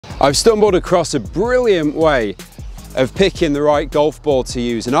I've stumbled across a brilliant way of picking the right golf ball to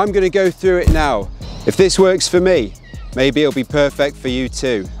use, and I'm going to go through it now. If this works for me, maybe it'll be perfect for you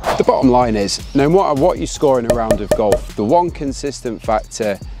too. The bottom line is, no matter what you score in a round of golf, the one consistent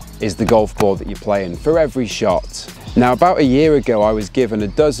factor is the golf ball that you're playing for every shot. Now, about a year ago, I was given a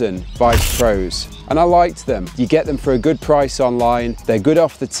dozen Vice Pros, and I liked them. You get them for a good price online, they're good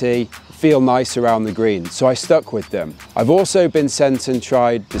off the tee, feel nice around the green, so I stuck with them. I've also been sent and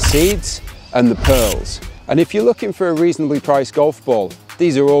tried the Seeds and the Pearls, and if you're looking for a reasonably priced golf ball,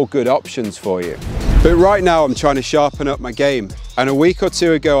 these are all good options for you. But right now I'm trying to sharpen up my game, and a week or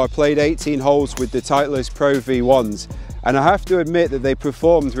two ago I played 18 holes with the Titleist Pro V1s, and I have to admit that they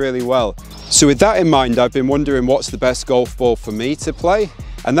performed really well. So with that in mind, I've been wondering what's the best golf ball for me to play,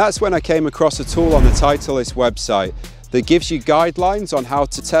 and that's when I came across a tool on the Titleist website that gives you guidelines on how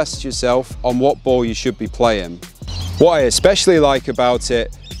to test yourself on what ball you should be playing. What I especially like about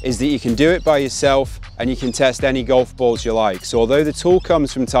it is that you can do it by yourself and you can test any golf balls you like. So although the tool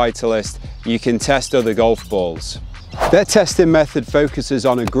comes from Titleist, you can test other golf balls. Their testing method focuses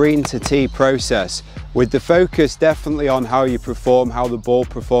on a green to tee process, with the focus definitely on how you perform, how the ball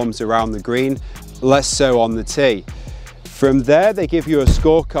performs around the green, less so on the tee. From there, they give you a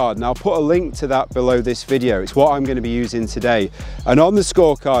scorecard, and I'll put a link to that below this video. It's what I'm going to be using today. And on the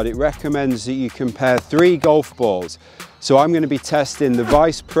scorecard, it recommends that you compare 3 golf balls. So I'm going to be testing the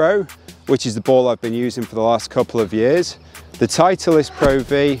Vice Pro, which is the ball I've been using for the last couple of years, the Titleist Pro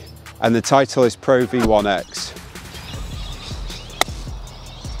V, and the Titleist Pro V1X.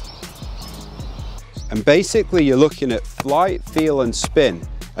 And basically, you're looking at flight, feel, and spin,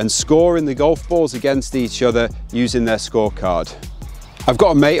 and scoring the golf balls against each other using their scorecard. I've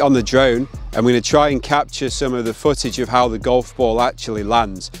got a mate on the drone, and we're going to try and capture some of the footage of how the golf ball actually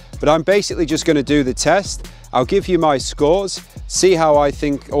lands. But I'm basically just going to do the test. I'll give you my scores, see how I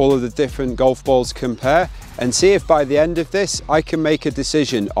think all of the different golf balls compare, and see if by the end of this I can make a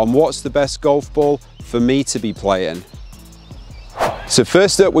decision on what's the best golf ball for me to be playing. So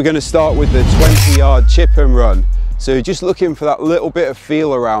first up, we're going to start with the 20-yard chip and run. So just looking for that little bit of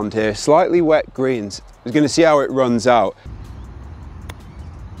feel around here, slightly wet greens. We're going to see how it runs out.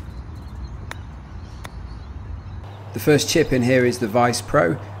 The first chip in here is the Vice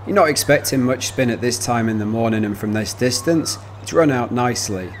Pro. You're not expecting much spin at this time in the morning, and from this distance, it's run out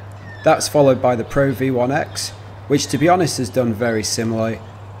nicely. That's followed by the Pro V1X, which to be honest has done very similarly,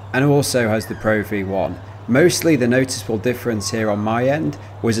 and also has the Pro V1. Mostly the noticeable difference here on my end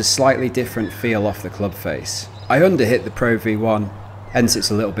was a slightly different feel off the club face. I underhit the Pro V1, hence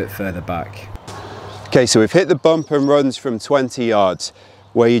it's a little bit further back. Okay, so we've hit the bump and runs from 20 yards,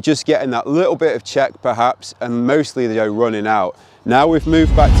 where you're just getting that little bit of check perhaps, and mostly they're running out. Now we've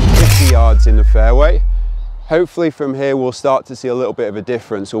moved back to 50 yards in the fairway. Hopefully from here we'll start to see a little bit of a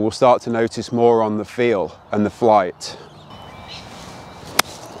difference, or we'll start to notice more on the feel and the flight.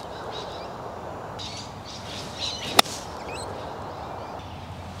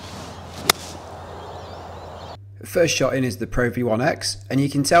 First shot in is the Pro V1X, and you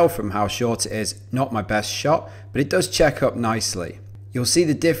can tell from how short it is, not my best shot, but it does check up nicely. You'll see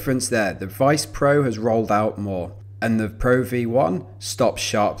the difference there. The Vice Pro has rolled out more, and the Pro V1 stops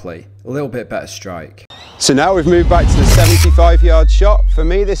sharply. A little bit better strike. So now we've moved back to the 75-yard shot. For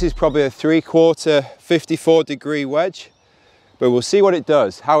me, this is probably a 3/4 54-degree wedge, but we'll see what it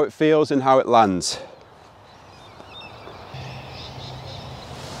does, how it feels and how it lands.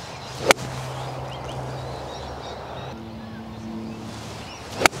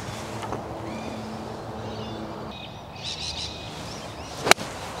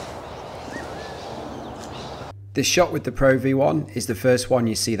 This shot with the Pro V1 is the first one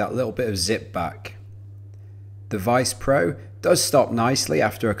you see that little bit of zip back. The Vice Pro does stop nicely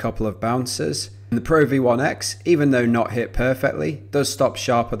after a couple of bounces, and the Pro V1X, even though not hit perfectly, does stop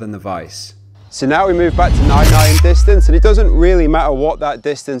sharper than the Vice. So now we move back to 9-iron distance, and it doesn't really matter what that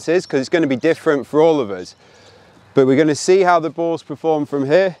distance is because it's going to be different for all of us. But we're going to see how the balls perform from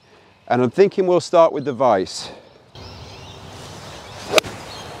here, and I'm thinking we'll start with the Vice.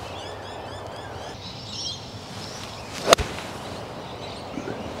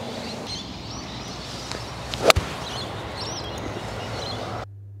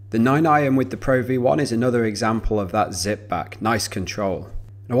 The 9-iron with the Pro V1 is another example of that zip back, nice control.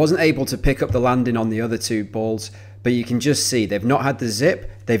 I wasn't able to pick up the landing on the other two balls, but you can just see they've not had the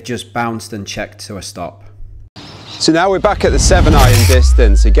zip, they've just bounced and checked to a stop. So now we're back at the 7-iron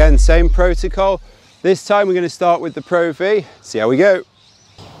distance. Again, same protocol. This time we're going to start with the Pro V, see how we go.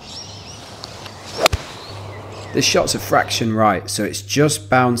 This shot's a fraction right, so it's just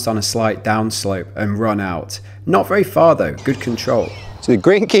bounced on a slight downslope and run out. Not very far though, good control. So the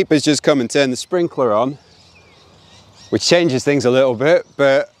greenkeeper's just come and turned the sprinkler on, which changes things a little bit,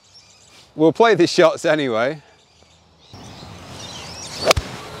 but we'll play the shots anyway.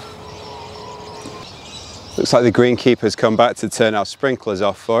 Looks like the greenkeeper's come back to turn our sprinklers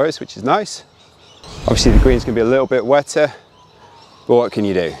off for us, which is nice. Obviously the green's going to be a little bit wetter, but what can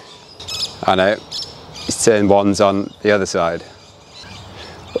you do? I know, he's turned ones on the other side.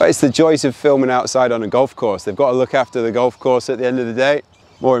 Well, it's the joys of filming outside on a golf course. They've got to look after the golf course at the end of the day.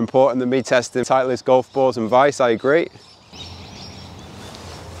 More important than me testing Titleist golf balls and Vice, I agree.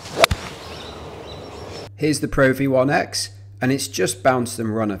 Here's the Pro V1X, and it's just bounced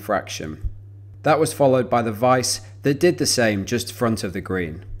and run a fraction. That was followed by the Vice that did the same just front of the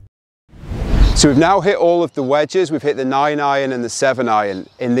green. So we've now hit all of the wedges. We've hit the 9-iron and the 7-iron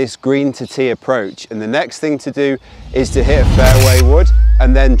in this green to tee approach. And the next thing to do is to hit a fairway wood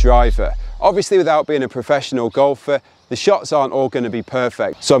and then driver. Obviously, without being a professional golfer, the shots aren't all going to be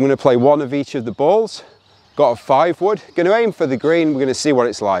perfect. So I'm going to play one of each of the balls. Got a 5 wood. Going to aim for the green. We're going to see what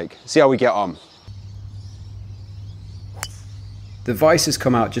it's like. See how we get on. The Vice has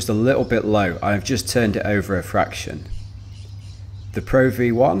come out just a little bit low. I've just turned it over a fraction. The Pro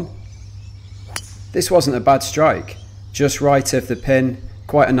V1. This wasn't a bad strike. Just right of the pin.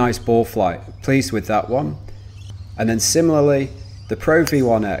 Quite a nice ball flight. Pleased with that one. And then similarly, the Pro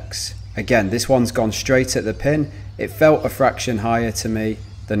V1X. Again, this one's gone straight at the pin. It felt a fraction higher to me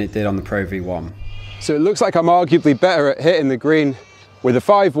than it did on the Pro V1. So it looks like I'm arguably better at hitting the green with a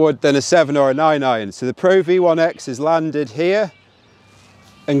 5 wood than a 7 or a 9-iron. So the Pro V1X has landed here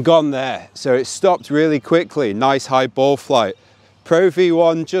and gone there. So it stopped really quickly. Nice high ball flight. Pro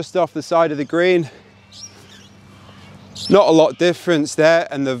V1 just off the side of the green. Not a lot difference there.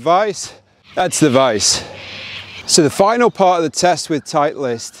 And the Vice, that's the Vice. So the final part of the test with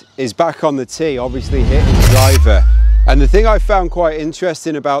Titleist is back on the tee, obviously hitting the driver. And the thing I found quite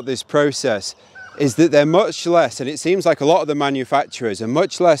interesting about this process is that they're much less, and it seems like a lot of the manufacturers are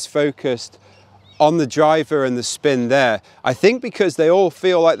much less focused on the driver and the spin there. I think because they all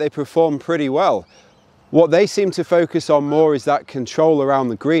feel like they perform pretty well. What they seem to focus on more is that control around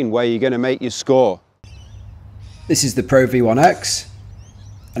the green where you're going to make your score. This is the Pro V1X,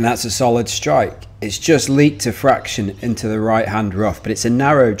 and that's a solid strike. It's just leaked a fraction into the right hand rough, but it's a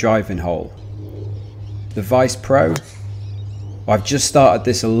narrow driving hole. The Vice Pro, I've just started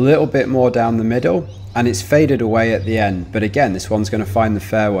this a little bit more down the middle, and it's faded away at the end, but again, this one's going to find the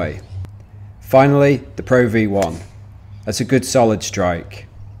fairway. Finally, the Pro V1. That's a good solid strike.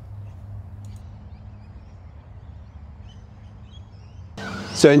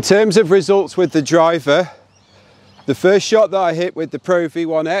 So in terms of results with the driver, the first shot that I hit with the Pro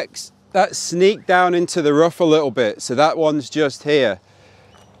V1X, that sneaked down into the rough a little bit. So that one's just here.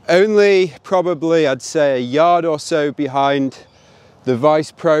 Only probably, I'd say, a yard or so behind the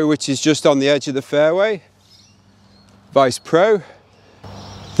Vice Pro, which is just on the edge of the fairway. Vice Pro.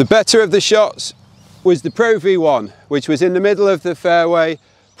 The better of the shots was the Pro V1, which was in the middle of the fairway,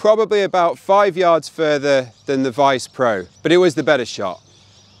 probably about 5 yards further than the Vice Pro, but it was the better shot.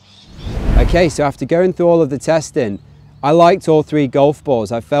 Okay, so after going through all of the testing, I liked all 3 golf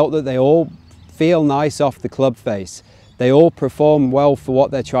balls. I felt that they all feel nice off the club face. They all perform well for what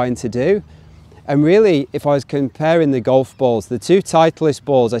they're trying to do. And really, if I was comparing the golf balls, the 2 Titleist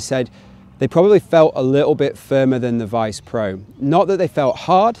balls, I said, they probably felt a little bit firmer than the Vice Pro. Not that they felt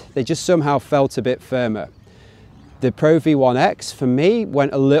hard, they just somehow felt a bit firmer. The Pro V1X, for me,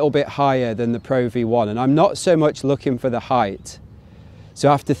 went a little bit higher than the Pro V1, and I'm not so much looking for the height.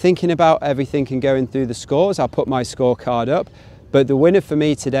 So after thinking about everything and going through the scores, I'll put my scorecard up, but the winner for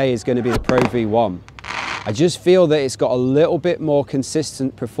me today is going to be the Pro V1. I just feel that it's got a little bit more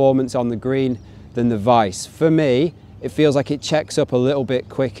consistent performance on the green than the Vice. For me, it feels like it checks up a little bit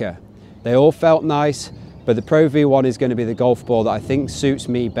quicker. They all felt nice, but the Pro V1 is going to be the golf ball that I think suits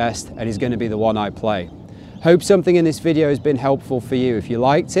me best and is going to be the one I play. Hope something in this video has been helpful for you. If you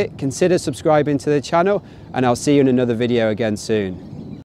liked it, consider subscribing to the channel, and I'll see you in another video again soon.